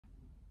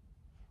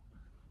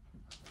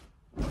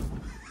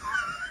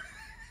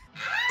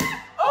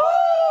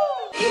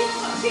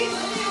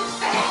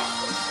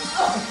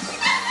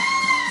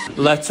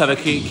Let's have a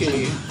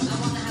kiki.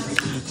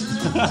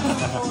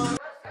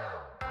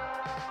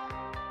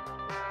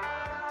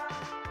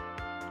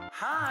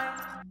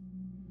 Hi.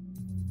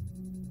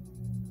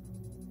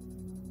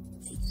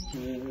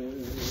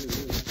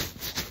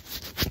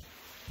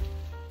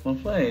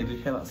 Lovely, did you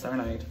hear that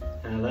serenade?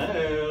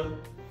 Hello.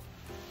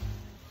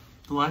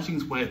 The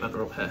lighting's way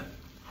better up here.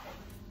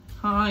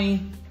 Hi.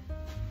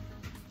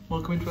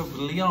 Welcome into a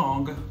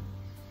vlog.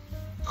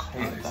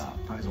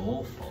 That is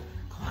awful.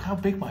 Look how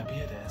big my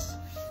beard is.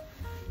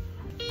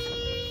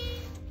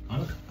 I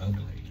look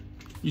ugly.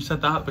 You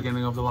said that at the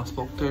beginning of the last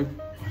vlog too.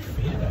 I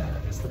fear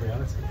it. It's the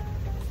reality.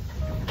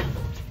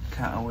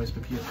 Can't always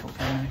be beautiful,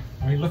 can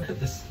I mean, look at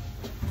this.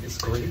 It's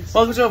grease.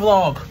 Welcome to a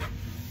vlog.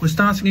 We're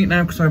starting it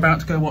now because we're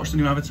about to go watch the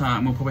new Avatar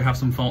and we'll probably have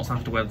some thoughts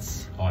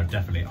afterwards. Oh,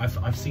 definitely.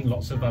 I've seen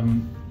lots of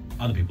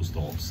other people's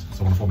thoughts,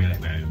 so I want to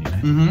formulate my own, you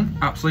know?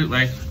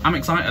 Absolutely. I'm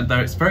excited though.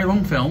 It's a very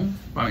long film,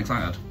 but I'm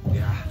excited.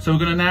 Yeah. So we're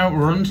gonna now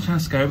run to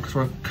Tesco because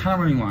we're kind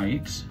of running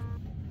late.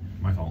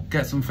 My fault.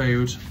 Get some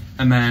food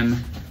and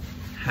then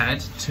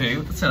head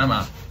to the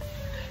cinema.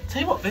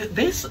 Tell you what,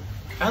 this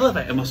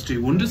elevator must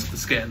do wonders for the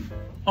skin.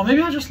 Or maybe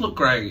I just look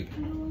great.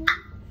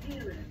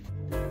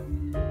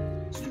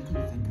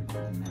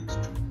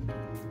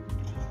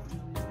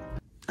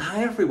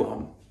 Hi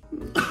everyone.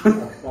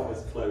 That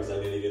was close. I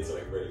nearly did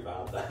something really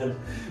bad then.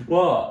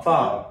 What?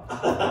 Fart?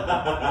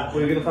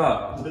 Were you gonna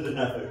fart?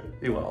 No.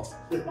 Who else?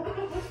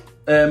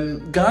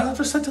 Guys, I've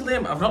just said to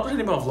Liam, I've not done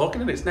any more vlogging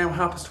and it's now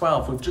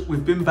 12:30.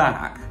 We've been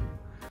back.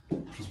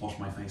 I've just washed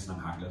my face and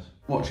I'm haggard.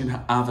 Watching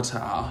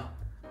Avatar.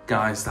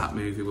 Guys, that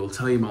movie, we'll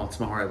tell you more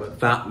tomorrow, but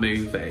that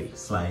movie.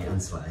 Slay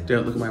and slay.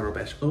 Don't look at my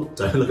rubbish. Oh.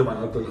 Don't look at my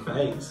ugly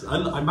face.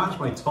 I match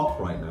my top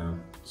right now.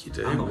 You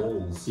do. And the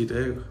walls. You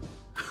do.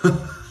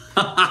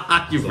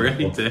 You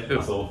really do.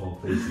 That's awful,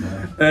 please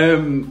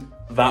no.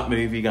 That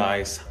movie,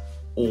 guys,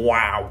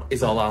 wow,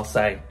 is all I'll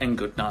say. And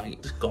good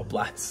night. God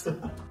bless.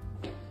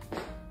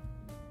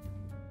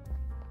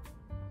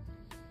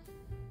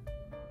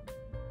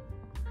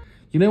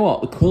 You know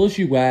what? The colours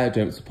you wear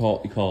don't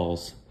support your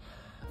cause.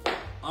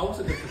 I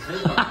wasn't going to say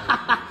that.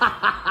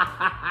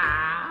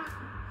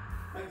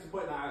 Thanks for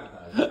pointing that out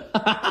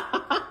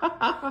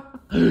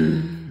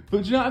though.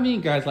 But do you know what I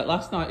mean, guys? Like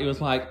last night, it was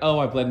like, oh,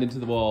 I blend into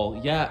the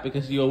wall. Yeah,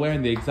 because you were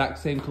wearing the exact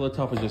same colour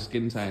top as your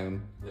skin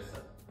tone.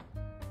 Listen.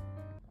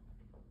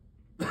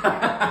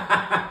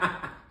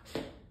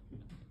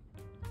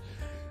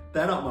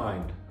 They're not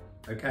mine,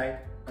 okay?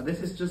 And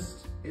this is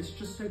just, it's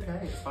just okay.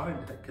 It's fine.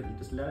 Can you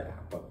just let it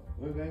happen,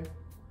 okay?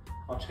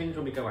 I'll change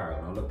when we go out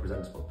and I'll look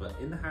presentable, but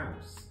in the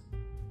house.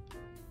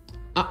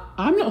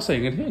 I'm not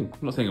saying anything.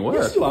 I'm not saying a word.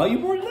 Yes, you are. You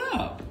brought it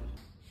up.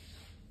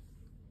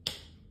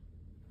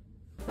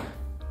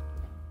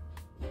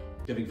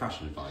 Giving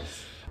fashion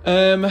advice.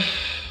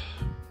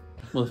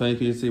 Well, if only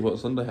for you to see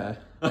what's under here.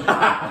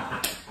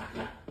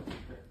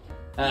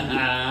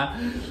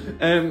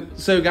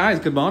 So guys,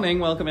 good morning.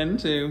 Welcome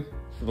into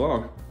the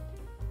vlog.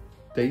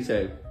 Day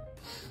 2.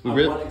 I'm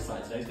really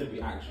excited. Today's going to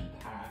be action-packed.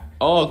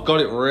 Oh God,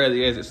 it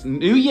really is. It's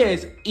New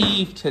Year's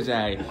Eve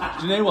today.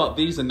 Do you know what?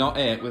 These are not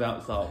it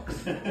without socks.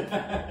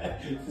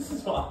 This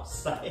is what I'm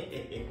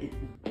saying.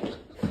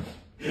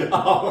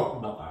 Oh,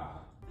 not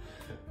that.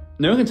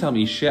 No one can tell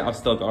me shit. I've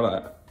still got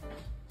it.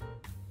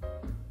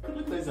 Look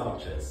at those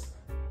arches.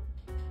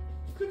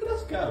 Look at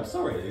us go.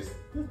 Sorry,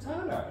 the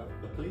turnout,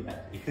 the plie,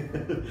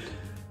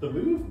 the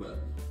movement.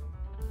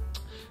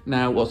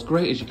 Now, what's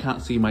great is you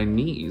can't see my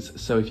knees,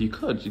 so if you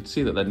could, you'd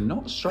see that they're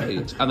not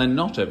straight and they're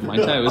not over my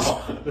toes.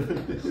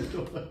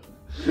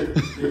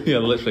 Yeah,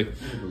 literally.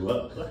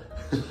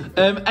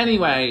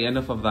 Anyway,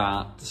 enough of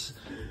that.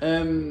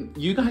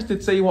 You guys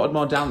did say you wanted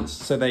more dance,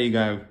 so there you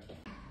go.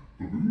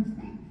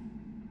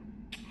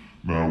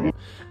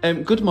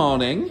 Good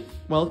morning.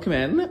 Welcome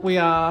in. We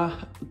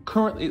are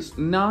currently, it's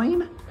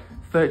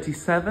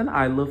 9:37.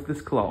 I love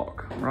this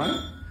clock, right?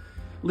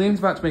 Liam's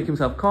about to make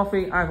himself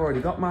coffee. I've already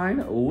got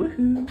mine.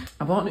 Woohoo.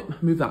 I bought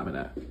it, move that a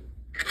minute.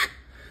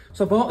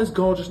 So I bought this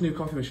gorgeous new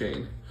coffee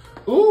machine.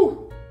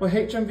 Ooh, my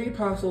HMV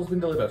parcel's been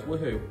delivered.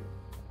 Woohoo.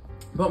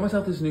 I bought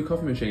myself this new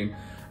coffee machine.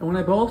 And when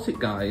I bought it,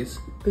 guys,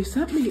 they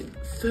sent me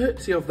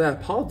 30 of their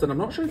pods and I'm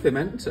not sure if they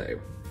meant to.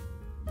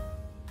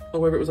 Or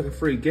whether it was like a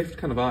free gift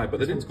kind of vibe, but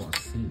they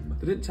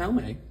didn't tell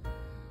me.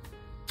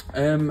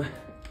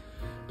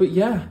 But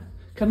yeah,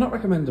 cannot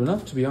recommend them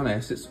enough, to be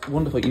honest. It's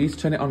wonderful. You need to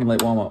turn it on and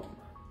let it warm up.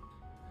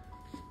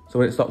 So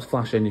when it stops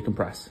flashing, you can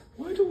press.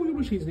 Why do all your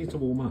machines need to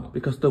warm up?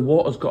 Because the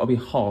water's got to be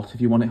hot if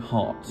you want it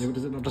hot. Yeah, but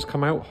does it not just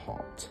come out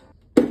hot?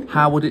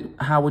 How would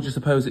you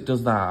suppose it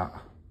does that?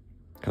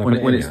 Can I when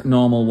put it in it's yet?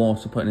 normal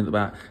water putting in the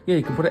back. Yeah,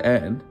 you can put it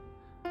in.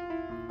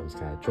 I'm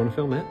scared. Do you want to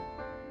film it?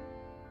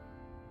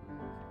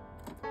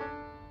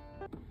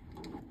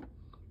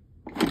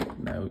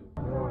 No.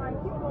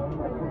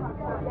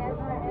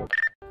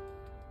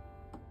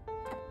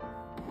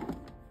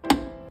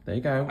 There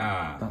you go.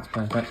 That's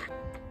perfect.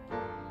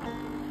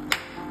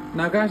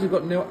 Now guys,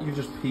 you've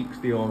just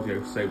peaked the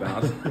audio so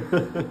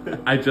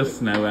bad. I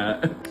just know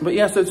it. But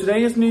yeah, so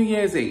today is New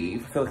Year's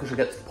Eve. I feel like I should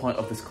get to the point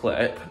of this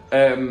clip.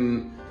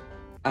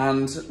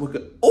 And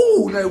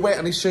oh, no, wait,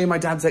 I need to show you my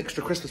dad's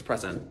extra Christmas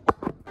present.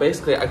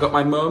 Basically, I got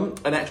my mum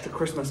an extra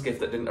Christmas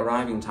gift that didn't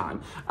arrive in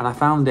time. And I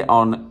found it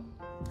on,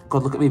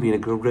 God, look at me being a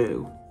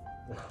guru.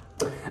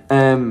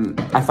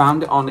 I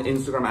found it on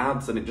Instagram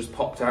ads and it just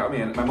popped out at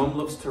me. And my mum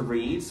loves to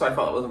read, so I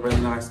thought it was a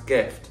really nice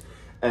gift.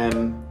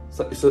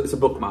 So it's a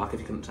bookmark, if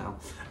you couldn't tell.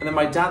 And then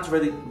my dad's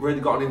really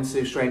gotten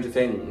into Stranger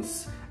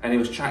Things, and he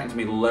was chatting to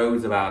me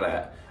loads about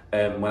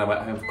it when I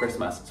went home for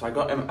Christmas. So I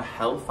got him a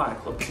Hellfire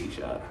Club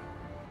t-shirt.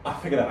 I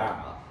figured that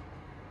out.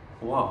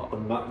 What? The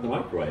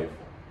microwave.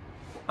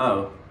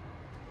 Oh.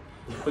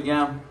 But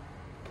yeah.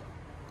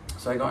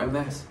 So I got him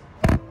this.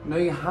 No,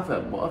 you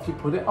haven't. What have you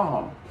put it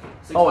on?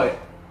 600. Oh, wait.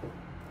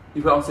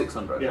 You put it on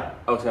 600? Yeah.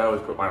 Oh, see, I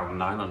always put mine on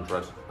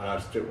 900. I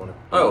just didn't want to.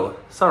 Oh,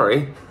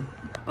 sorry.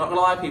 I'm not gonna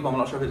lie, people, I'm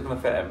not sure if it's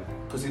gonna fit him.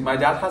 Because my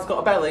dad has got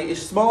a belly.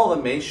 He's smaller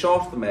than me,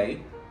 shorter than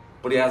me,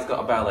 but he has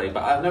got a belly.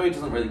 But I know he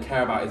doesn't really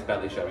care about his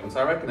belly showing, so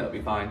I reckon it'll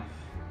be fine.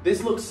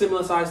 This looks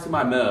similar size to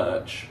my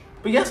merch.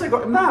 But yes, I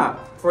got him that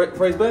for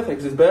his birthday,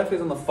 because his birthday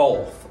is on the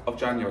 4th of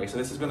January. So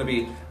this is gonna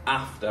be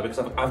after, because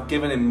I've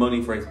given him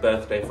money for his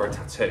birthday for a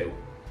tattoo.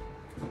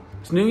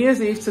 It's New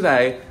Year's Eve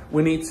today.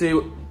 We need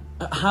to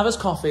have us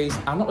coffees.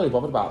 I'm not really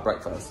bothered about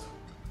breakfast.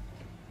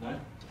 No?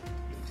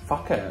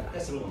 Fuck it.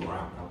 It's a little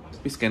brown.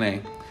 Be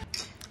skinny.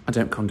 I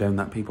don't condone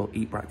that people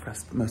eat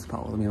breakfast most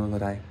part of the meal of the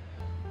day.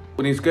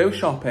 We need to go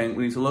shopping.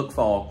 We need to look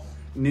for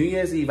New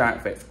Year's Eve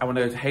outfits. I want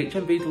to go to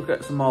HMV to look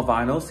at some more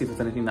vinyls, see if there's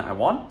anything that I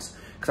want.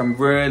 Because I'm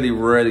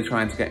really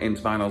trying to get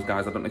into vinyls,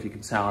 guys. I don't know if you can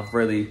tell. I've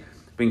really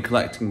been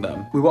collecting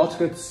them. We wanted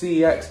to go to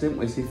CEX, didn't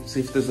we? See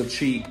if there's a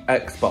cheap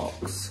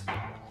Xbox.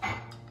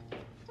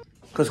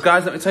 Because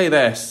guys, let me tell you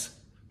this.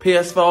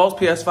 PS4s,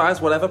 PS5s,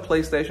 whatever,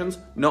 PlayStations,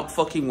 not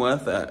fucking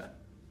worth it.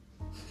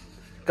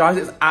 Guys,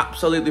 it's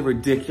absolutely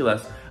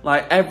ridiculous.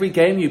 Like, every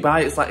game you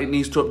buy, it's like it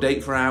needs to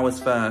update for hours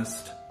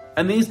first.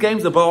 And these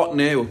games are bought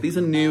new. These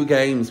are new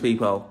games,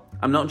 people.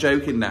 I'm not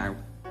joking now.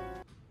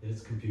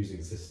 It's a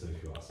confusing system,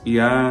 if you ask.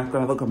 Yeah, it's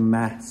gonna look a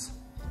mess.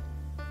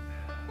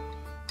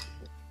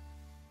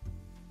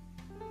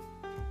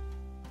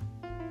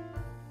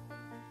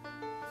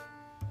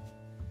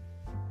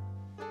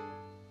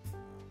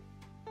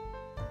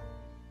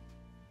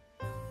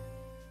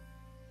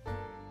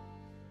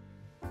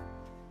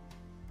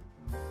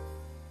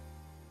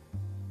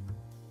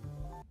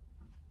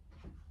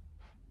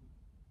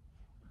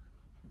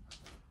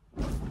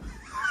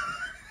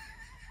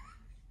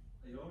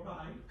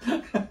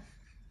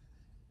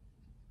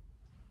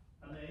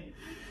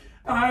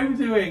 I'm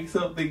doing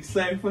something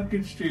so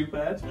fucking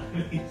stupid.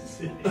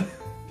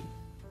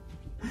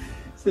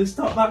 So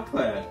stop that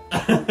clip.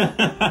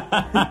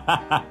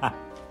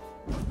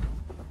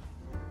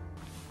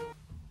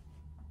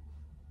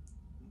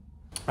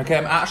 Okay,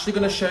 I'm actually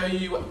going to show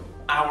you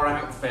our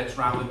outfits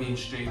rather than being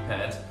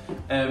stupid.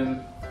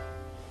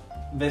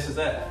 This is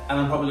it. And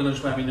I'm probably going to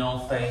just wear my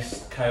North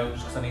Face coat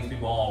just because I need to be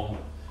warm.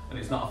 And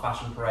it's not a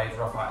fashion parade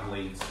for off-white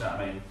Leeds, you know what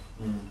I mean?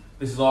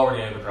 This is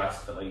already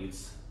overdressed for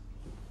Leeds.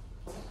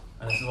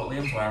 And this is what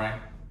Liam's wearing.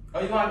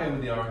 Oh, you are going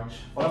with the orange.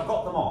 Well, I've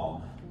got them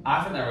on.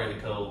 I think they're really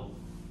cool.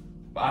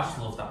 But I just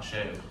love that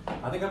shoe.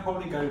 I think I'd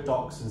probably go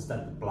Docs instead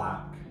of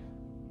black.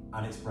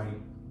 And it's very...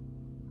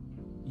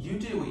 You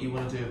do what you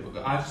want to do,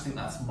 but I just think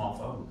that's more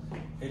fun.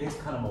 It is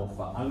kind of more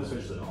fun. I'm going to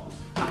switch it on.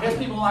 I guess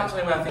people like to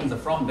know where things are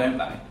from, don't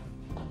they?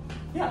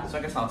 Yeah, so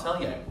I guess I'll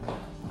tell you.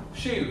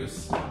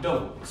 Shoes,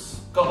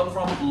 Dunks. Got them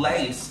from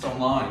Laced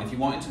online. If you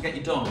wanted to get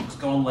your Dunks,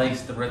 go on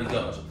Laced, they're really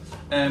good.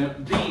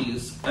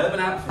 These, Urban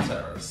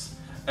Outfitters.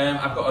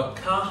 I've got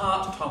a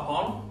Carhartt top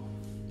on.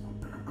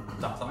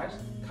 That side,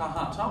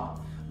 Carhartt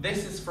top.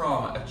 This is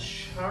from a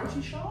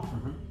charity shop.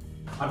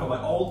 I've got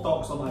my old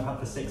Docs on that I've had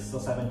for 6 or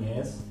 7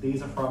 years.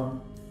 These are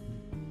from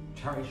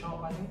charity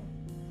shop, I think.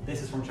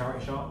 This is from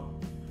charity shop.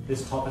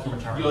 This top is from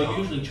a charity shop. You're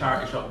usually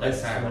charity shop. This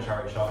is from a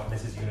charity shop. And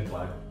this is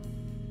Uniqlo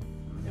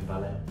in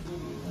Berlin.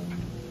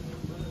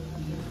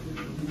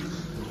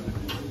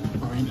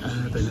 We're in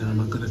Urban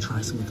and I'm going to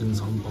try some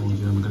things on board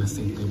and I'm going to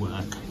see if they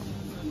work.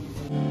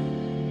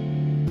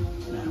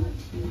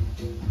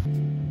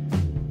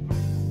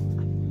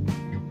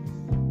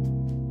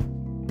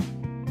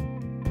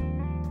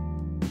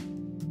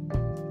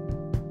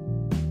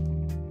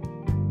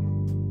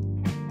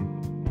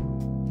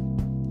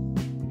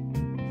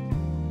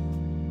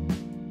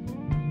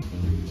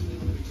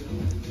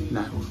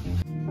 No.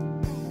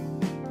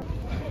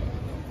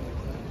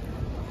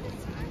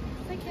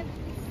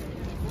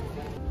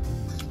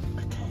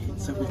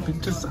 So we've been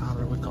to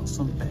Zara, we've got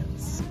some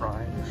bits,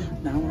 right?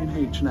 Now we're in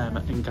H&M,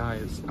 and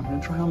guys, I'm gonna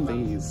try on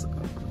these.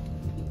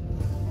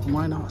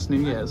 Why not? It's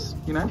New Year's,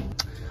 you know?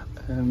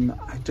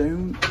 I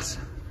don't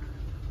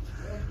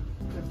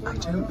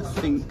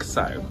think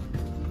so.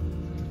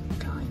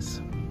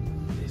 Guys,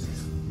 this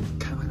is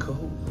kinda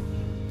cool.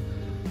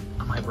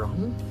 Am I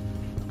wrong?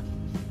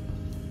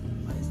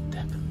 That is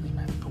definitely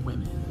meant for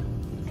women.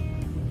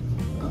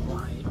 But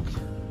like,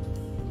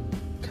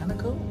 kinda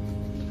cool.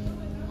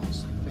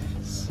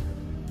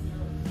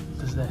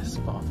 There's this,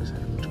 but obviously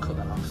I'm going to cut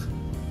that off.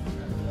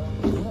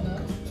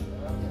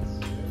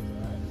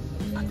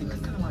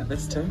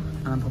 this too,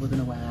 and I'm probably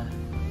gonna wear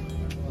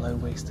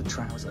low-waisted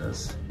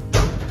trousers.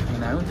 You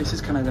know, this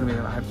is kind of gonna be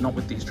the vibe, not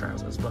with these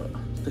trousers, but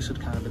this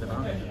should kind of be the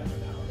vibe.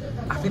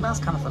 I think that's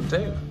kind of fun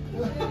too.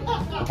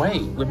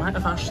 Wait, we might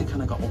have actually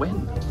kind of got a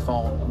win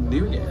for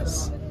New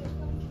Year's.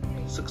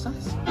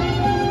 Success.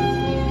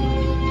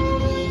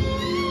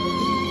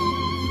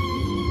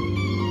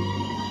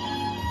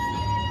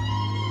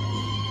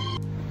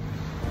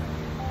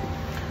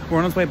 We're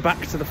on our way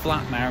back to the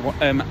flat now.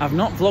 I've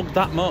not vlogged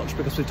that much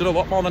because we've done a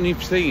lot more than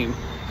you've seen.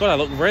 God, I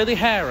look really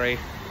hairy.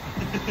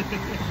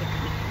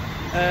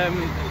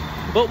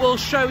 But we'll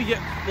show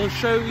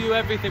you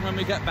everything when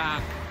we get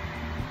back.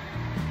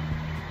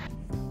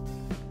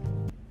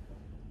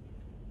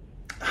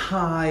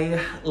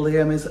 Hi,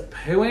 Liam is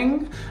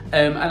pooing,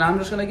 and I'm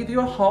just gonna give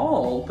you a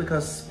haul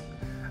because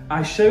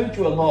I showed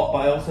you a lot, but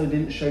I also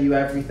didn't show you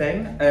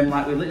everything.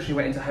 Like we literally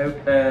went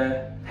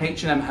into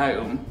H&M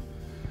Home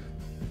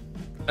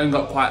and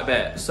got quite a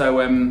bit. So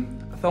I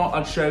thought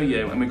I'd show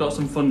you, and we got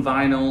some fun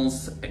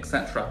vinyls,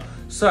 etc.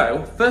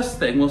 So first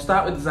thing, we'll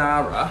start with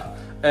Zara.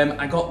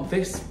 I got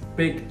this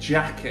big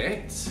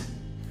jacket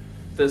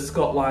that's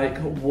got like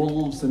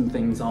wolves and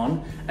things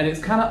on, and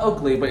it's kind of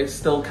ugly, but it's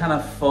still kind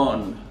of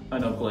fun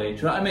and ugly. Do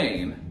you know what I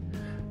mean?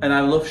 And I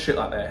love shit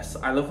like this.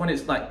 I love when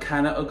it's like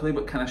kind of ugly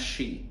but kind of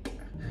chic.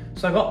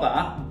 So I got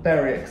that,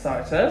 very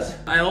excited.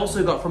 I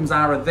also got from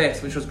Zara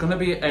this, which was gonna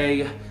be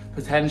a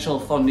potential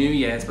for New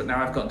Year's, but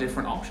now I've got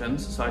different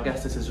options. So I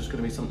guess this is just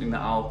gonna be something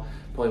that I'll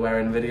probably wear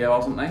in a video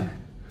or something.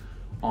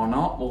 Or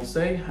not, we'll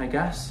see, I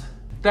guess.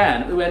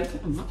 Then we went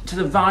to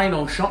the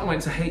vinyl shop, we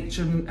went to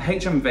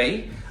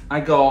HMV. I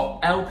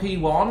got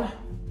LP1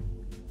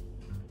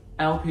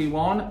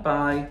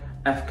 by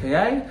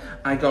FKA.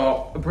 I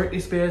got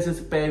Britney Spears'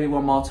 Baby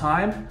One More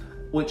Time,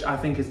 which I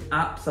think is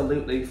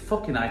absolutely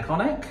fucking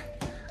iconic.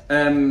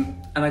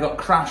 And I got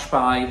Crash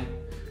by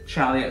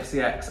Charlie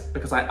XCX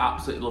because I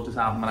absolutely love this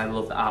album and I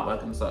love the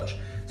artwork and such.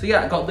 So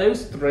yeah, I got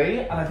those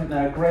three and I think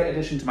they're a great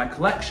addition to my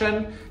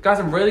collection. Guys,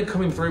 I'm really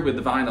coming through with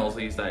the vinyls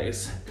these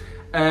days.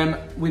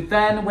 We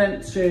then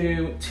went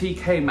to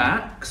TK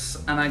Maxx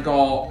and I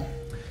got,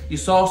 you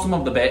saw some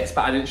of the bits,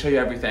 but I didn't show you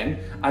everything.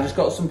 I just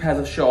got some pairs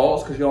of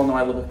shorts because you all know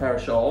I love a pair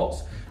of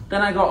shorts.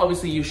 Then I got,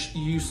 obviously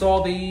you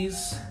saw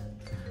these.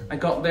 I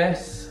got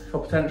this for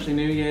potentially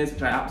New Year's,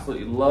 which I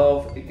absolutely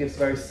love. It gives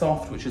very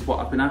soft, which is what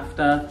I've been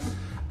after.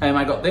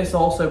 I got this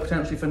also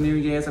potentially for New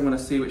Year's. I'm gonna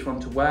see which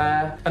one to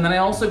wear. And then I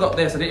also got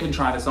this, I didn't even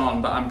try this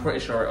on, but I'm pretty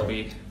sure it'll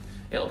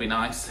be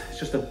nice. It's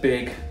just a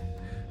big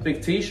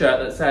t-shirt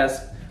that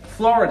says,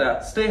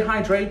 Florida, stay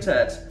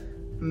hydrated,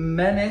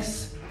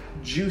 Menace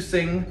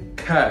Juicing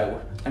Co.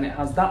 And it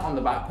has that on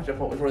the back, which I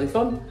thought was really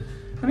fun.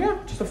 And yeah,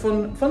 just a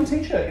fun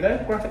t-shirt, you know,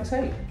 graphic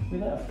tee, we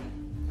love.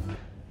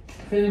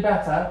 Feeling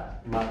better?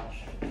 Much.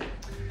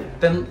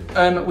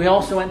 Then we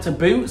also went to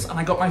Boots and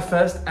I got my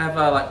first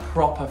ever like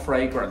proper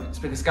fragrance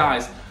because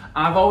guys,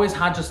 I've always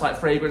had just like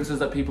fragrances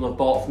that people have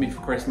bought for me for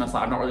Christmas.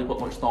 Like, I've not really put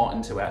much thought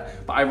into it,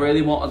 but I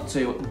really wanted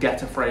to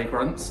get a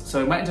fragrance.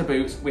 So we went into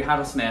Boots, we had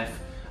a sniff,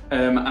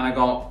 and I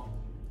got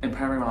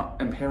Imperio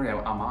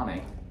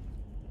Armani.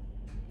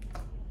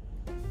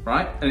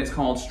 Right? And it's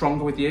called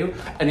Stronger With You.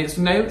 And it's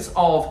notes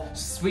of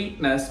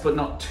sweetness, but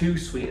not too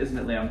sweet, isn't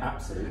it, Liam?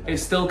 Absolutely.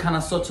 It's still kind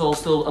of subtle,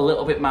 still a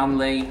little bit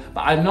manly,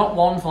 but I'm not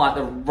one for like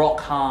the rock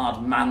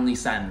hard, manly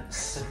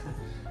scents.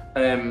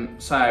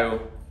 So,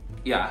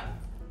 yeah.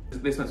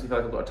 This makes me feel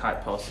like I've got a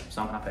tight puss,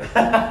 so I'm happy.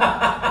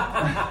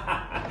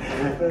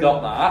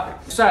 Got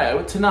that.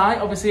 So, tonight,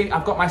 obviously,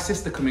 I've got my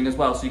sister coming as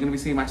well, so you're gonna be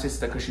seeing my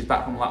sister because she's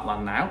back from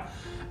Lapland now.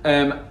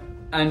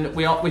 And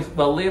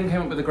Liam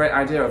came up with a great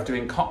idea of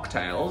doing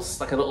cocktails,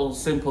 like a little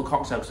simple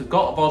cocktail, because we've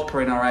got vodka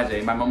in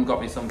already. My mum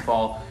got me some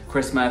for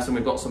Christmas and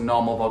we've got some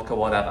normal vodka,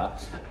 whatever.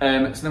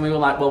 So then we were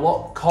like, well,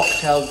 what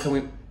cocktail can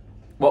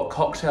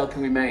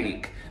we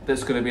make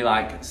that's gonna be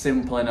like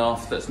simple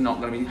enough, that's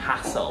not gonna be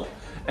hassle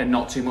and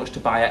not too much to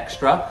buy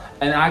extra?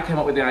 And I came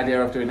up with the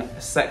idea of doing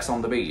sex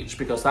on the beach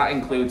because that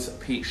includes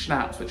peach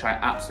schnapps, which I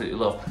absolutely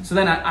love. So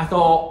then I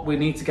thought we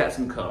need to get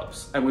some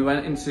cups, and we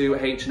went into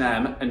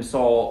H&M and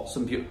saw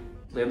some beautiful.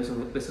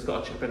 Liam, this has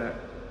got a chip in it.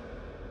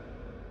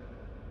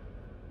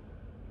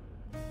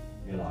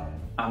 You're lying.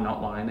 I'm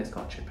not lying, it's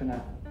got a chip in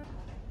it.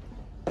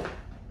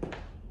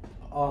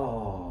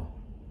 Oh.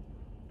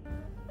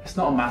 It's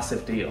not a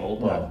massive deal,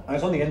 but... No, and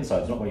it's on the inside,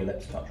 it's not where your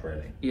lips touch,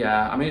 really.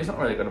 Yeah, I mean, it's not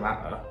really gonna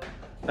matter.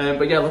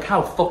 But yeah, look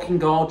how fucking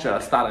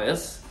gorgeous that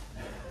is.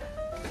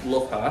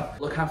 Love her.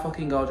 Look how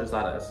fucking gorgeous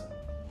that is.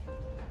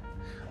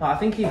 Well, I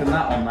think even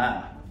that on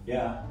there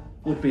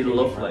would be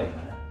lovely.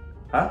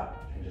 Huh?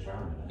 Changes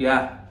around a minute.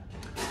 Yeah.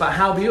 But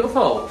how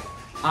beautiful.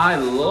 I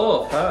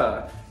love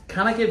her.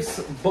 Kind of gives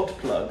butt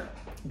plug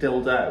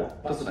dildo,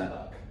 doesn't it?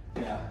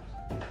 Yeah.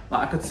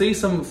 Like, I could see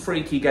some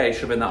freaky gay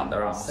shoving that up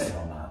their arse. Sitting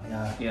on that,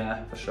 yeah.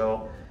 Yeah, for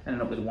sure.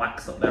 Ending up with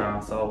wax up their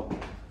arsehole.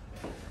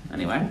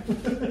 Anyway.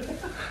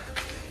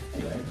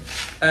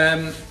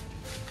 Bear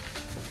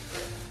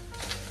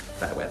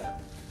with.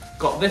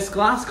 Got this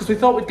glass, because we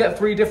thought we'd get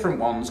 3 different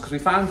ones, because we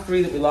found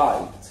 3 that we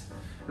liked.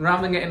 And And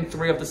rather than getting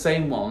 3 of the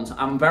same ones,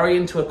 I'm very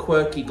into a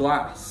quirky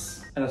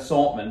glass, an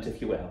assortment,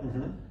 if you will.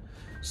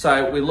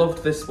 So we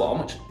loved this one,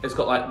 which has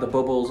got like the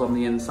bubbles on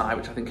the inside,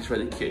 which I think is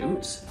really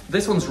cute.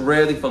 This one's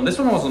really fun. This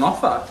one was on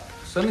offer.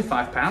 It's only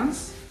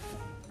 £5.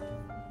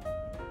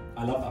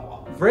 I love that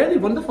one. Really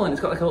wonderful, and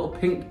it's got like a little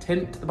pink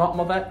tint to the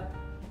bottom of it.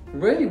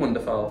 Really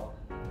wonderful.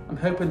 I'm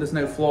hoping there's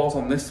no flaws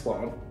on this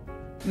one.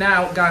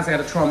 Now, guys, I had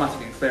a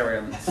traumatic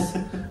experience.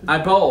 I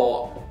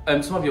bought,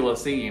 some of you will have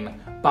seen,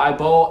 but I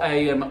bought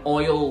a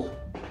oil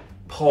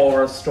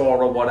pourer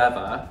store or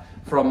whatever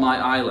from my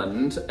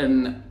island,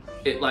 and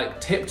it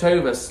like tipped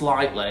over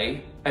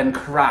slightly and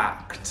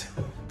cracked.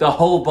 The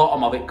whole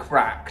bottom of it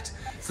cracked.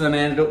 So then I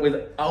ended up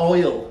with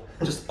oil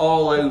just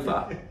all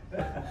over.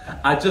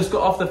 I just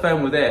got off the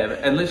phone with him,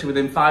 and literally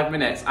within 5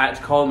 minutes, I had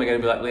to call him again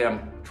and be like,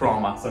 Liam,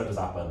 trauma. So it does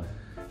happen.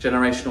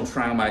 Generational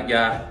trauma,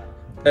 yeah.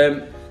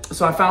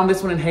 So I found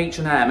this one in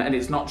H&M, and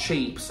it's not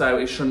cheap, so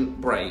it shouldn't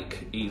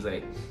break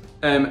easy.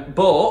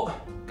 But,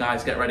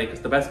 guys, get ready,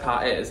 because the best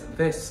part is,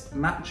 this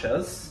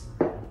matches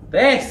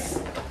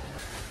this.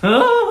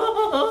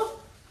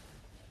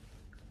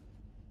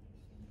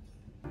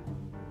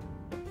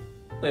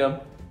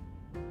 Liam.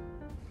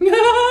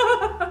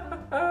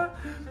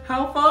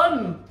 How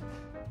fun!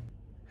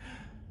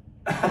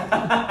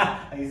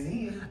 I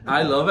see.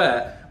 I love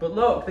it. But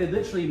look, they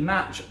literally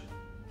match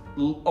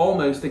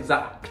almost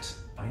exact.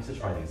 I need to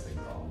try these things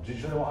on. Did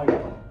you show what I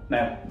got?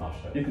 No. I'll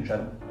show You can show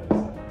them. you.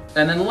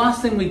 And then the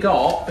last thing we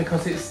got,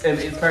 because it's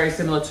very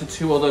similar to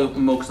 2 other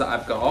mugs that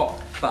I've got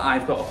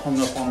hung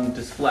up on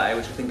display,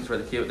 which I think is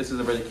really cute. This is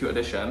a really cute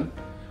addition.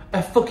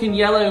 A fucking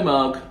yellow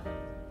mug.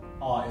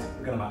 Oh, it's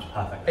gonna match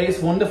perfectly. It's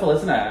wonderful,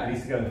 isn't It it?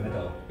 needs to go in the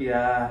middle.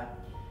 Yeah.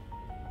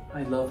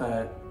 I love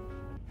it.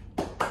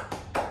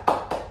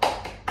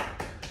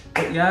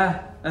 But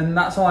yeah, and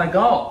that's all I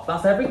got.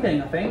 That's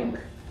everything, I think.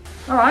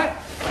 All right,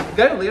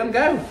 go, Liam,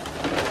 go.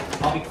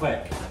 I'll be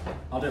quick.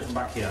 I'll do it from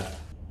back here.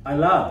 I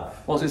love.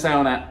 What's it say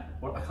on it?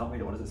 What? I can't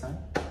read it. What does it say?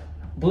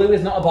 Blue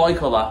is not a boy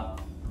colour,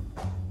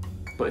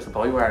 but it's a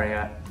boy wearing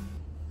it.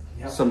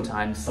 Yep.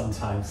 Sometimes.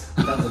 Sometimes.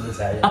 Depends on the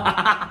day.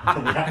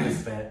 And the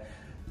atmosphere.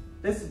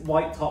 This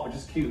white top, which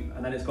is cute,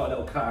 and then it's got a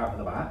little cut out at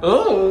the back.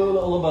 Oh,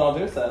 little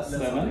Barbara says.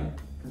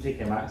 From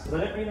TK Maxx. Because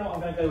I don't really know what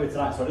I'm going to go with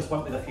tonight, so I just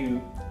went with a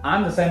few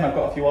I'm the same, I've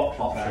got a few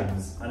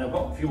options. and I've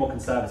got a few more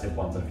conservative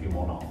ones and a few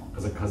more not.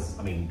 Because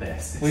I mean,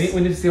 this. We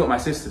need to see what my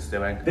sister's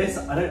doing. This,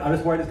 I'm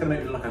just worried it's going to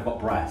make it look like I've got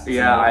breasts.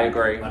 Yeah, I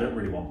agree. I don't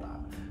really want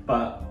that.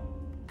 But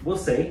we'll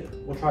see.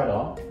 We'll try it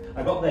on.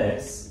 I got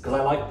this because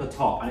I like the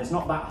top, and it's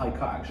not that high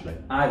cut actually.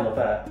 I love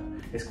it.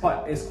 It's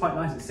quite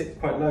nice. It sits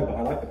quite low, but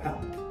I like the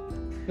pattern.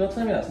 You're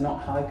telling me that's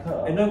not high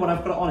cut? And no, when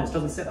I've got it on, it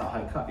doesn't sit that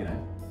high cut, you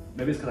know.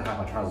 Maybe it's because I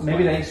have my trousers.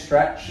 Maybe they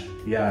stretch.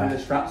 Yeah. Maybe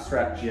the straps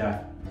stretch.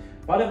 Yeah.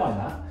 But I don't mind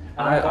that.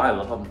 And I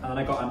love them. And then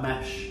I got a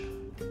mesh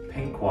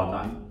pink one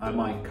that I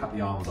might cut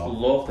the arms off.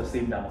 Love the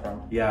seam down the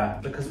front. Yeah,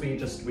 because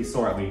we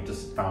saw it, we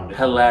just found it.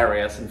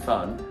 Hilarious and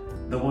fun.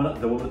 The woman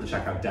at the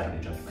checkout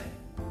definitely judged me.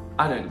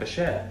 I don't give a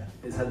shit.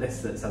 It's a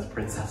list that says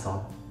princess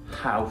on.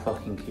 How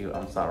fucking cute,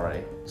 I'm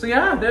sorry. So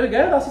yeah, there we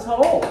go, that's his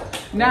haul.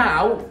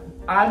 Now,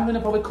 I'm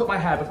gonna probably cut my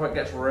hair before it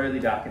gets really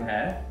dark in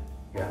here.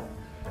 Yeah.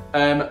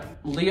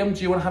 Liam,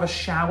 do you wanna have a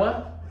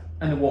shower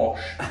and a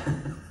wash?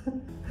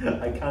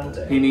 I can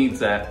do. He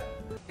needs it.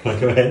 Can I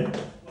go in?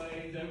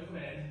 Wait, don't come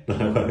in. No, I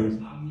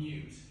won't. I'm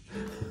mute.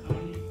 You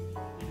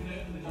can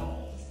open the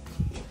door.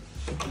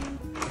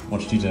 What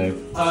did you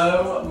do?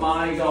 Oh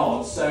my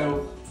god,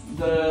 so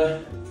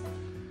the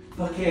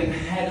fucking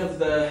head of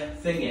the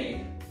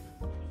thingy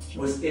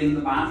was in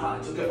the bath. I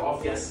took it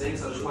off yesterday,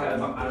 so I just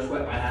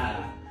wet my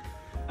hair.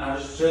 And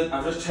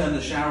I've just turned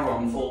the shower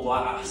on full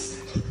blast,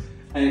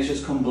 and it's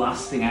just come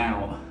blasting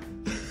out.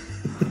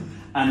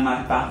 And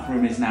my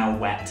bathroom is now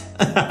wet.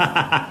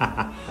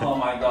 Oh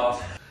my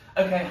god.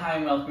 Okay, hi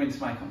and welcome into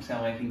my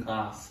cocktail making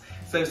class.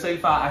 So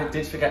far I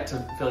did forget to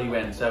fill you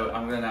in, so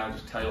I'm gonna now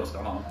just tell you what's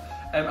going on.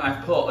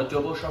 I've put a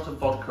double shot of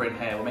vodka in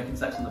here. We're making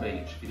sex on the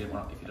beach, if you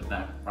didn't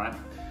know, right?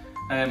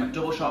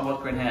 Double shot of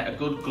vodka in here, a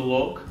good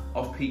glug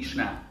of peach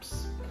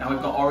schnapps. Now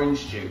we've got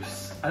orange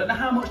juice. I don't know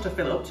how much to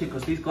fill it up to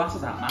because these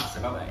glasses aren't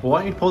massive, are they? Well, why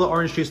don't you pour the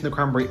orange juice and the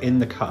cranberry in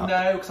the cup?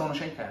 No, because I want to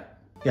shake it.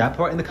 Yeah,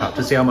 pour it in the cup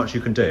to see how much you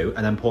can do,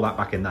 and then pour that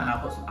back in there. And I'll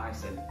put some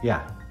ice in.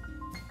 Yeah.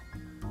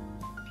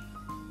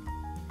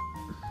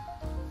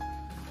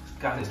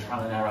 Guys, it's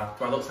trial and error.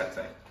 Do I look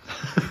sexy?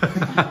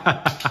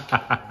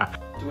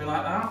 Do we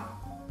like that?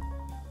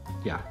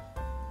 Yeah.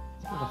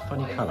 It's a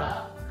funny What is colour.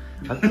 that?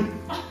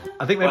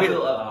 I think maybe.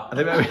 Why does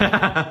it look like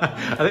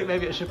that? I think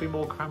maybe it should be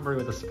more cranberry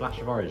with a splash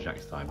of orange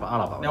next time. But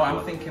I'll have that. No, one.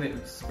 I'm thinking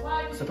it's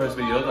supposed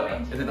to be the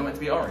other. Is it not meant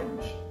to be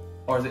orange?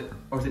 Or is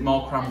it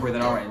more cranberry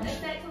than orange? The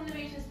sex on the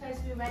beach is supposed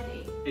to be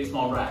ready. It's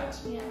more red.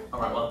 Yeah.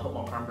 Alright, well I'll put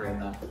more cranberry in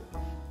there.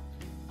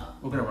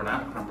 We're gonna run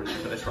out of cranberry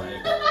juice at this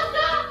rate.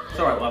 It's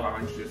alright, we'll have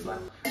orange juice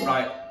left.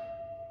 Right.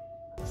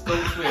 Still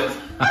looks weird,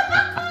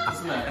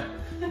 isn't it?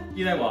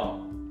 You know what?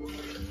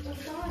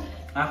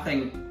 I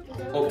think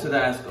up to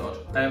there's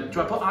good.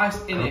 Do I put ice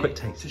in Have a it quick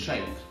taste. to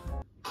shake?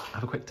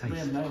 Have a quick taste.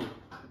 Yeah, no.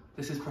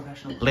 This is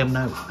professional. Liam,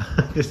 no.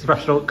 This is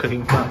professional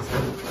cooking class.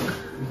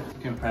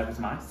 Cooking prepared with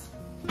some ice.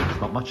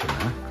 There's not much in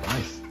there.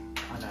 Nice.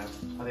 I know.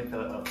 I didn't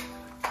fill it up.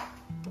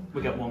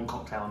 We get one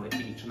cocktail on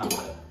each, and that's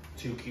it.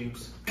 2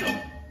 cubes.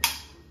 Done.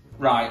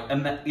 Right,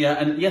 and yeah,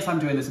 and yes, I'm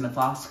doing this in a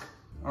flask.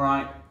 All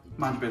right,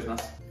 mind your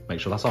business. Make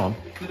sure that's on.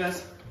 It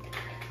is.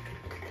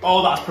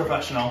 Oh, that's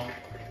professional.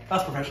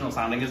 That's professional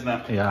sounding, isn't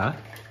it? Yeah.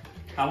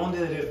 How long do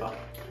they do it for?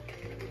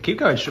 Keep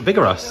going,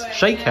 vigorous.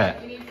 Shake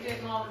it. You need to do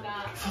it more than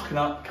that. Fucking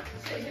up.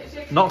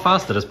 Shake. Not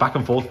faster, just back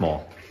and forth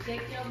more.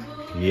 Shake your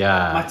booty. My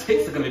Yeah.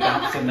 tits are going to be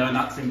bouncing knowing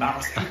that's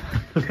embarrassing.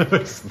 No,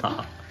 it's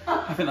not.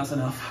 I think that's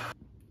enough.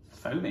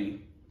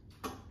 Foamy.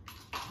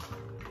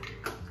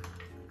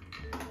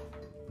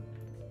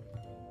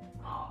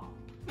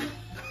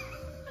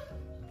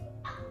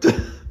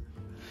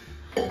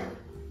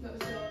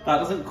 That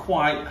doesn't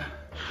quite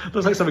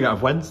Looks like something out of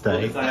look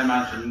Wednesday. as I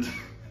imagined. Should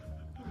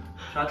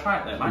I try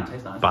it though? It might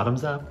taste nice.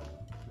 Bottoms up.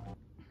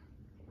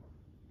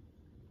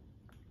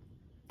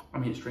 I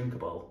mean, it's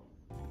drinkable.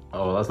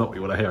 Oh, that's not what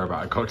you want to hear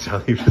about a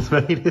cocktail you just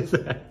made, is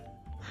it?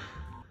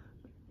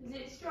 Is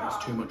it strong?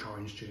 That's too much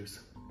orange juice.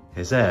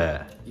 Is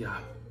it? Yeah.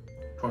 Do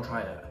you want to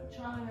try it?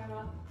 Try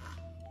Emma.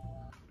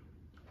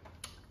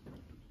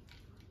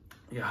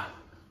 Yeah.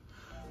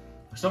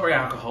 It's not very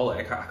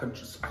alcoholic. I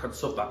could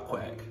sup that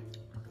quick.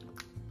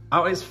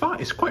 Oh, it's fine.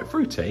 It's quite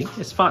fruity.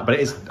 It's fine, but it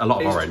is a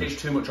lot of orange.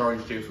 It's too much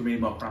orange juice. We need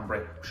more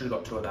cranberry. Should have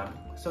got 2 of them.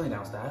 It's only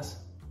downstairs.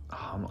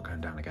 Oh, I'm not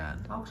going down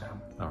again. I'll go down.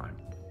 All right.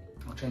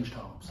 I'll change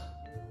tops.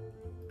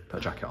 Put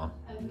a jacket on.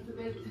 And the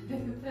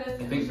person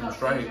He thinks I'm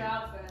straight.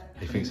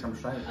 He thinks I'm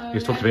straight. He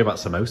was talking to me about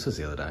samosas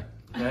the other day.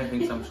 Yeah, he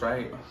thinks I'm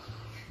straight. I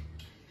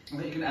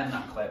think you can end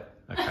that clip.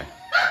 Okay.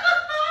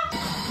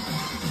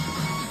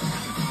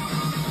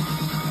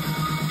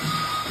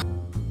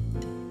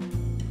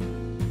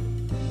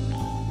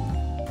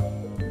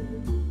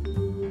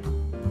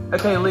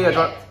 Okay,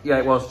 Leah, yeah,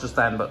 it was just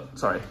then, but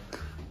sorry.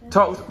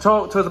 Talk to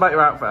us about your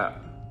outfit.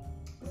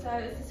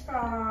 So this is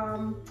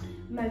from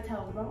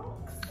Motel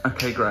Rocks.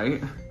 Okay,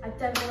 great. I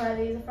don't know where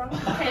these are from.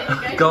 Okay,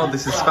 let's go. God,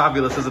 this is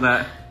fabulous, isn't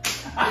it?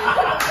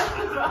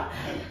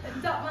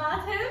 Doc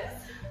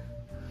Martens.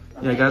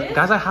 Yeah,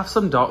 guys, I have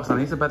some docs. I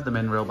need to bed them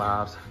in real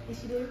bad.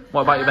 Yes, you do.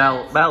 What about your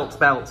belt? Belt.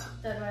 Don't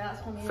know where that's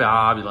from either.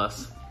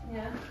 Fabulous.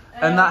 Yeah.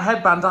 And that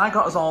headband I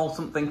got is all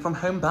something from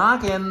Home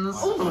Bargains.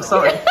 Oh,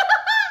 sorry.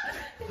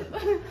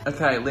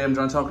 Okay, Liam, do you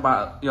want to talk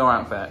about your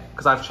outfit?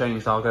 Because I've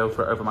changed, I'll go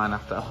for it over mine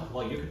after.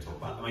 Well, you can talk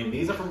about it. I mean,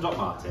 these are from Doc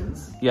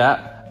Martens.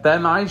 Yeah, they're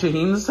my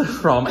jeans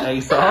from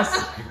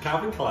ASOS.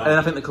 Calvin Klein. And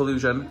I think the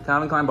Collusion,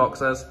 Calvin Klein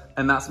boxers.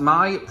 And that's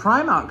my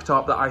Primark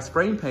top that I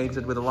spray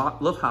painted with a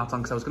love heart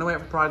on because I was going to wait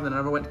for Pride and then I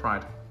never went to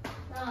Pride.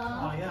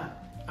 Oh, yeah.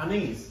 And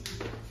these.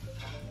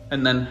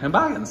 And then Home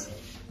Bargains.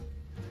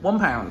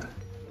 £1.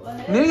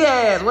 What? New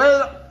Year's!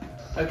 Well.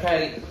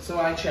 Okay, so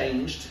I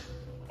changed.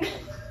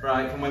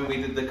 Right, from when we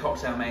did the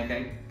cocktail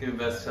making, given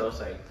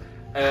versatility.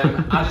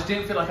 I just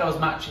didn't feel like I was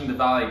matching the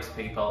vibes,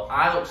 people.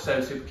 I looked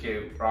so super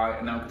cute, right,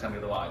 and no one could tell me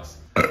otherwise.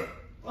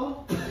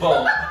 Oh.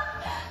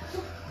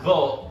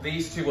 But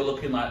these two were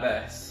looking like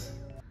this,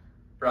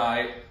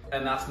 right,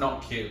 and that's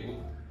not cute.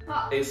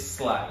 It's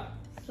slay,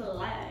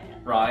 Slay.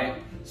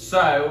 right?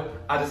 So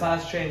I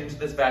decided to change into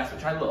this vest,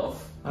 which I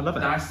love. I love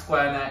it. Nice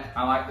square neck,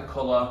 I like the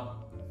colour.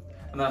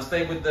 And then I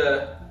stayed with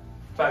the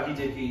baggy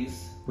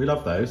dickies. We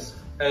love those.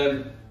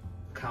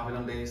 Calvin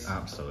undies.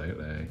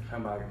 Absolutely.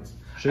 Home Bargains.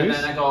 Shoes? And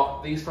then I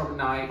got these from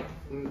Night.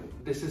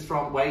 This is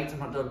from, wait, I'm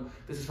not done.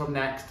 This is from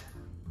Next.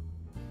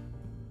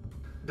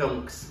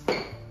 Dunks.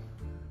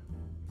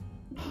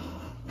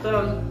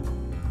 Done.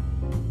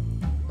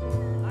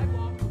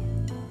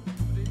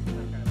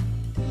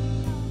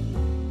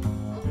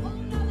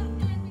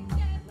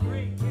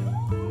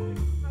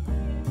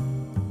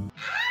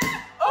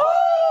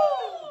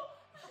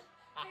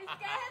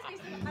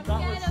 That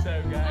was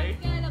so gay.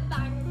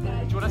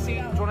 Do you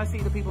want to see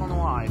the people on the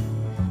live?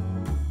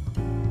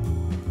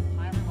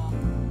 Hi everyone.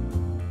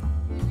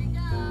 Here we go.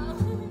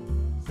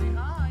 Say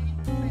hi.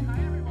 Say hi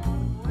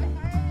everyone. Boy,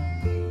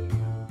 hey.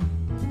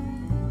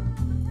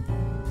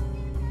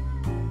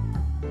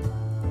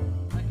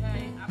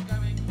 Okay, I'm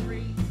going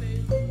 3,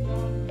 2,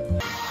 1.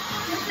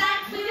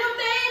 That's for your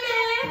baby.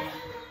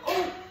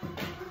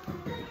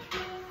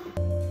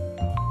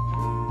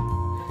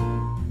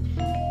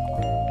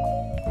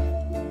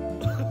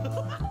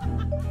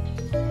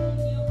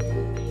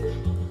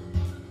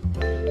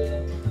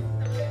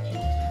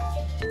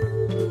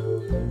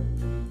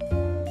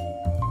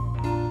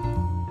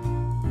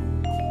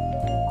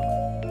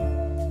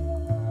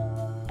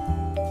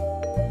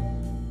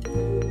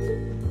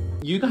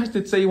 You guys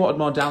did say you wanted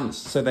more dance,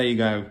 so there you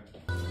go.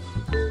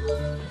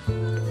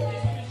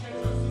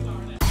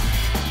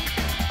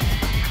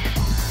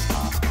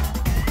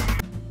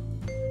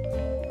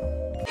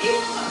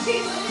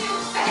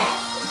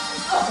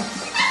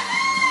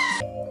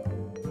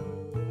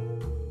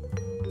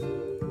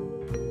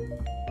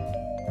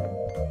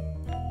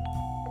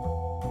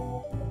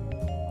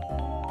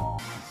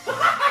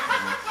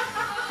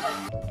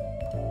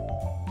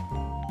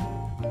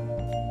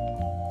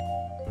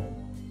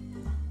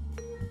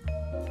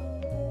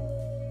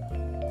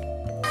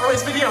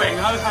 it's videoing,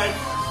 okay.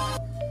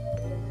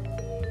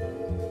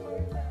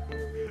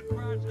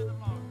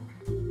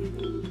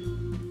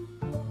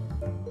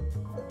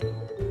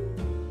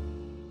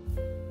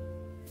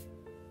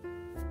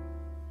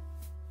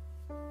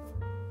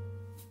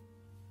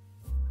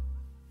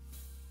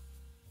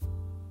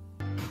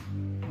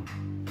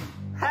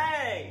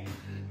 Hey!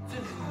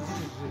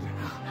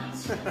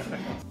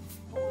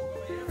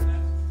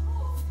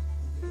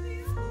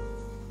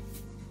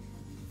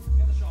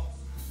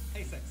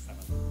 Hey, 6, 7.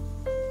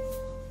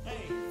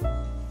 Hey.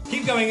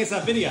 Keep going, it's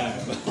a video.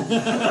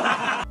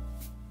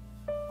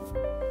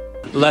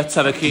 Let's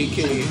have a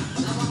kiki.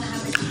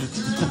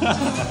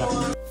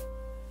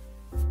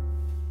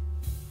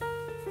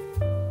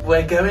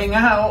 We're going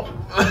out.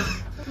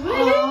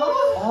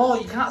 Oh,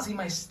 you can't see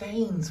my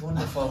stains.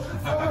 Wonderful.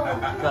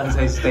 Can't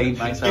say stain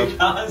myself. You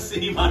can't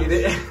see my You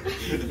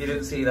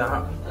didn't see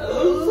that.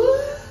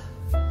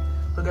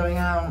 We're going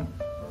out.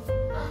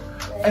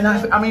 And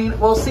I mean,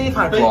 we'll see if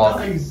I vlog.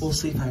 Nice. We'll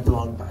see if I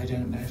vlog, but I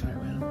don't know if I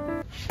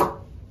will.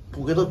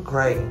 We look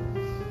great.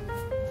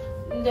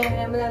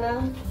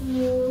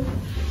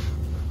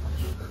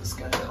 Let's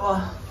go.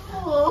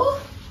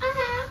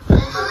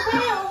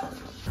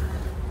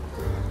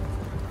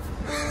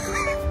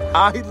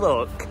 I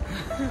look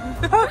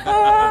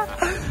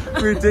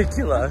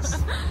ridiculous.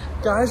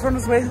 Guys, we're on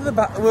our way to the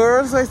back. We're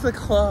on our way to the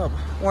club.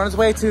 We're on our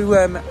way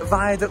to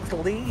Viaduct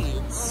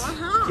Leeds.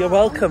 You're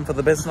welcome for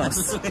the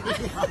business.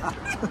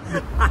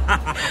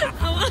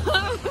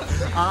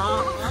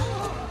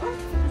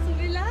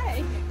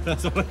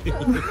 That's what we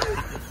like.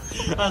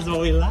 That's what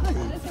we like.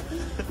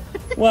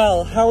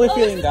 Well, how are we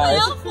feeling,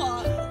 guys?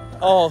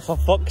 Oh, for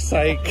fuck's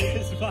sake!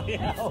 It's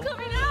my elf.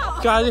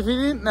 Guys, if you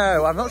didn't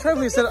know, I'm not sure if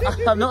we've said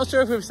it. I'm not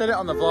sure if we've said it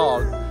on the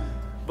vlog,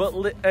 but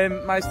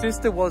my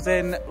sister was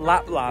in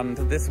Lapland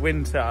this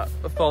winter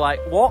for like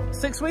what,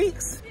 6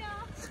 weeks?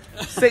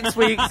 Yeah. 6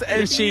 weeks,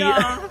 and she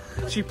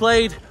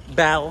played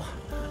Belle,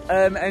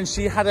 and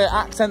she had an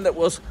accent that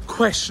was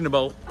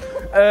questionable,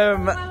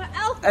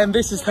 and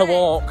this is her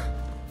walk.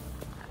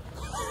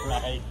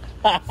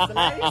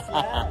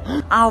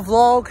 I'll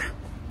vlog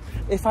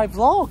if I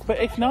vlog, but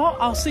if not,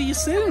 I'll see you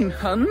soon,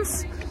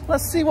 Huns.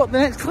 Let's see what the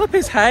next clip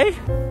is, hey?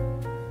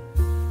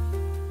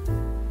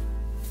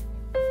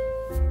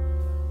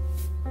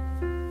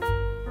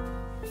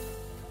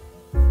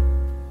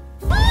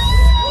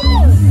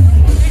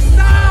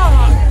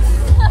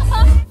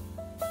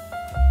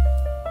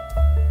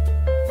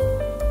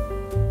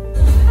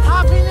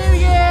 Happy New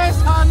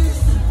Year's, Huns!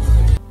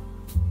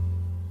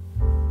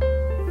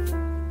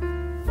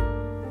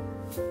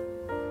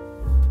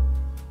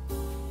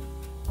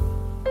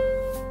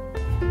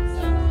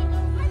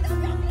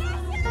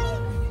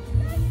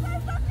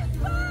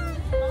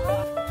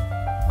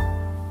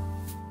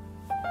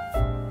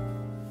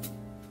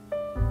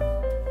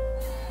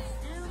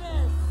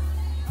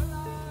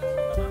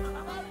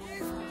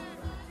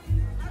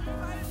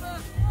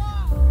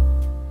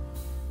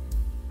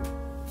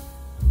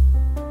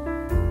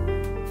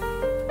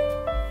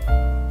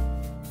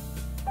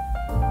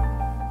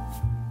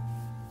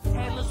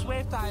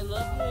 I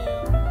love you.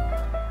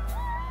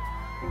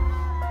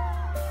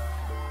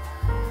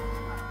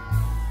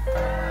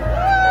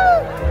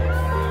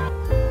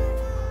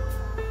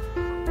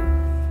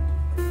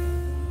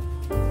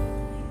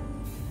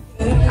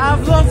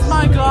 I've lost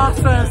my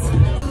glasses.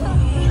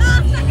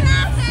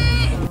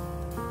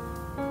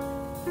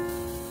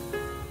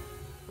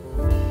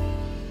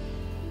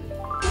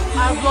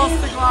 I've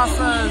lost the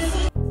glasses.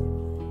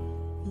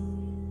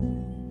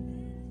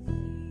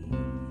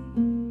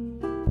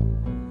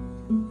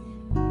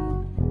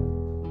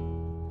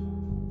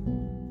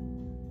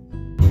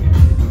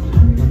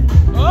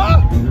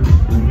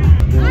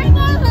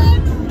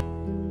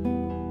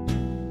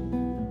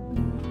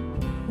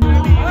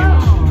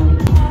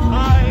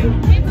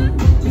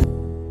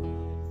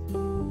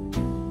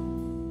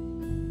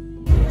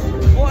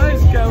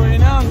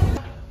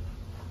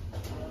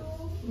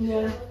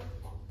 Yeah,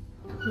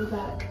 we're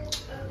back.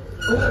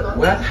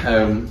 We're at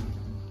home.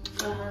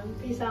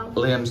 Peace out.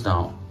 Liam's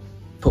not.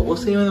 But we'll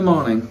see you in the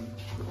morning.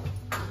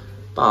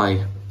 Bye.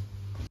 I'm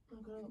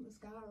gonna put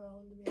mascara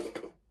on a bit.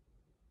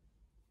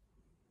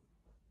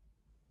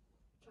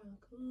 Trying to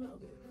come a little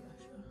bit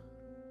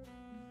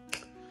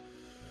fresher.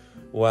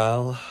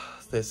 Well,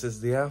 this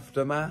is the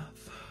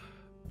aftermath.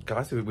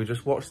 Guys, we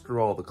just watched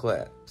through all the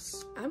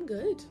clips. I'm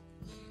good.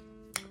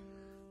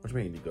 What do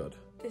you mean you're good?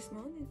 This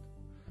morning.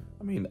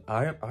 I mean,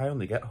 I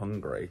only get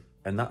hungry,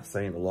 and that's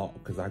saying a lot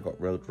because I got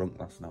real drunk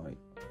last night.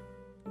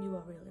 You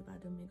were really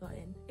bad when we got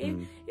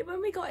in.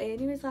 When we got in,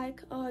 he was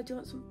like, "Oh, do you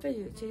want some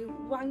food?" So he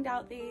wanged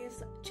out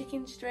these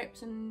chicken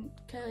strips and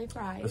curly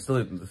fries. They're still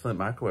in the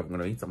microwave. I'm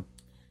going to eat them.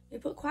 He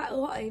put quite a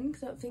lot in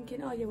because I was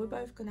thinking, "Oh yeah, we're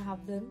both going to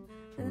have them."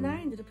 And then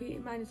I ended up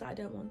eating mine. He's like, "I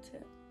don't want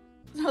it."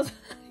 So I was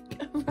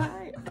like,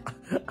 "Right."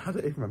 I don't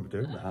even remember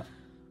doing that.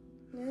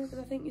 Yeah, because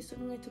I think you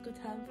suddenly took a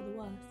turn for the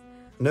worse.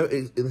 No,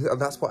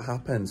 that's what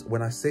happens.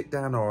 When I sit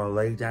down or I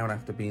lay down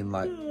after being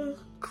like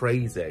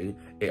crazy,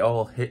 it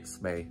all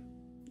hits me.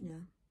 Yeah.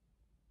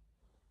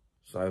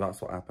 So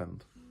that's what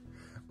happened.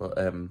 But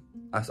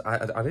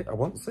I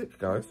wasn't sick,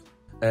 guys.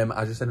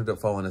 I just ended up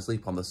falling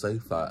asleep on the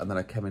sofa, and then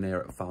I came in here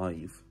at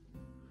 5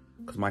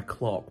 because my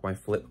clock, my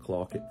flip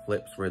clock, it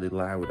flips really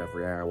loud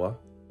every hour,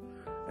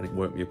 and it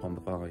woke me up on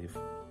the 5.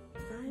 5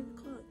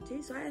 o'clock.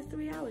 Jeez, so I had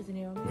 3 hours in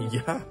here on me.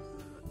 Yeah.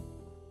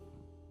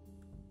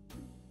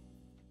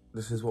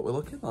 This is what we're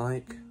looking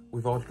like.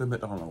 We've ordered a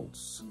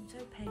McDonald's. I'm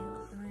so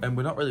pale. And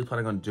we're not really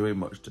planning on doing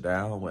much today,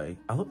 are we?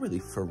 I look really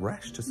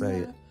fresh to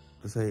say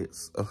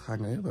it's a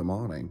hangover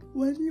morning.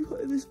 When are you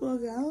putting this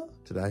vlog out?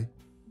 Today.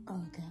 Oh,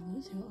 okay, I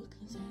was going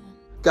to say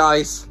that.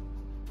 Guys,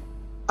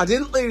 I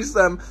didn't lose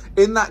them.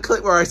 In that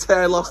clip where I say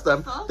I lost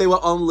them, they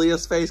were on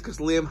Leah's face because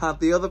Liam had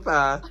the other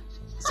pair.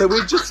 So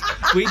we just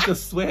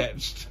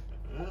switched.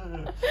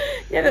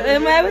 Yeah, but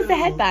then where was the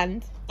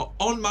headband?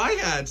 On my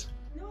head.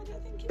 No, I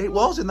don't think It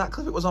was in that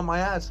clip. It was on my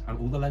head. And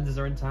all the lenses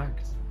are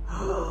intact.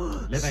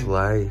 Living.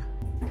 Slay.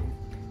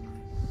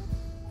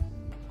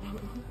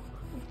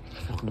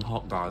 Fucking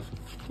hot, guys.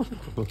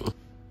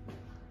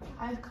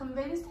 I've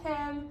convinced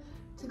him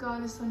to go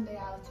on a Sunday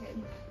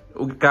outing.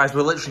 Guys,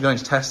 we're literally going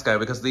to Tesco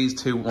because these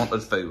two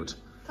wanted food.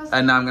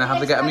 And now I'm going to have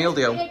to get a meal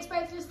deal. He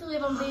expected us to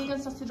live on vegan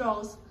sausage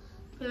rolls.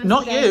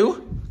 Not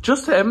you.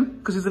 Just him,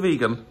 because he's a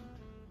vegan.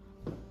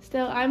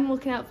 Still, I'm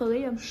looking out for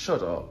Liam.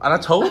 Shut up. And I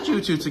told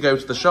you two to go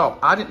to the shop.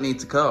 I didn't need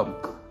to come.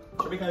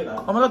 Should we go there?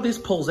 Oh my god, this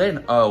pulls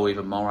in. Oh,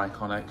 even more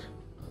iconic.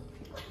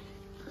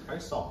 Very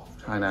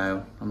soft. I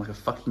know. I'm like a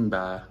fucking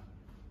bear.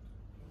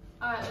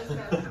 Alright,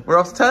 let's go. We're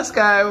off to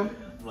Tesco.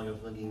 I'm like a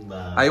fucking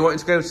bear. Are you wanting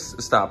to go to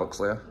Starbucks,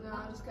 Leah? No,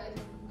 I'll just get a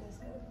different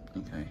Tesco.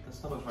 Okay. There's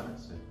Starbucks right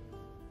next to it.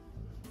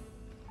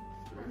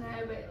 No,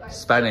 but like...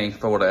 Spenny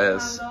for what it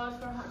is. $1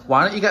 for a hot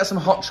Why don't you get some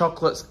hot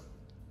chocolates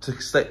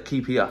to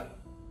keep here?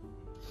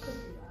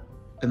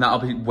 And that'll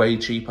be way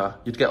cheaper.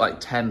 You'd get like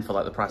 10 for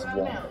like the price of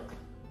one. milk.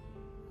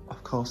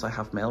 Of course I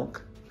have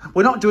milk.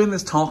 We're not doing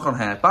this talk on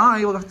here. Bye,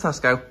 we'll go to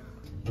Tesco.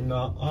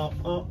 No,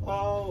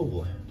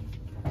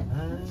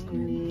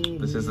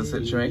 This is the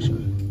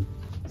situation.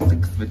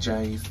 6 for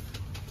J's.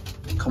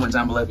 Comment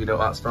down below if you know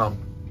what that's from.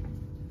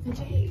 The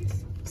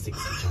J's.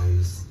 6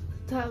 Joes.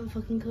 Don't have a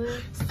fucking clue.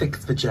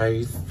 6 for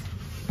J's.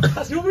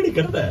 You're really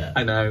good at it.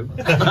 I know.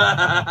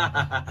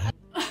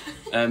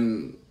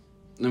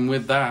 And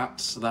with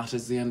that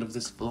is the end of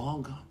this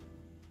vlog.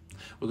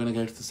 We're going to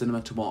go to the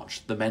cinema to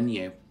watch The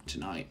Menu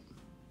tonight.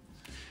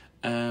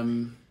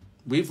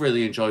 We've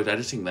really enjoyed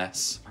editing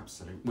this.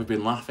 Absolutely. We've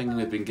been laughing,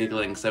 we've been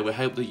giggling, so we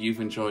hope that you've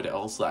enjoyed it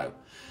also.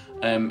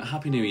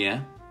 Happy New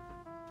Year.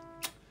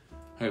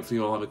 Hopefully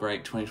you all have a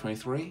great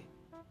 2023.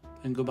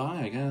 And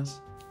goodbye, I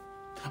guess.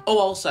 Oh,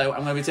 also,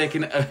 I'm going to be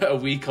taking a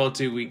week or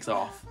 2 weeks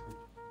off.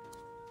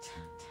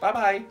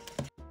 Bye-bye.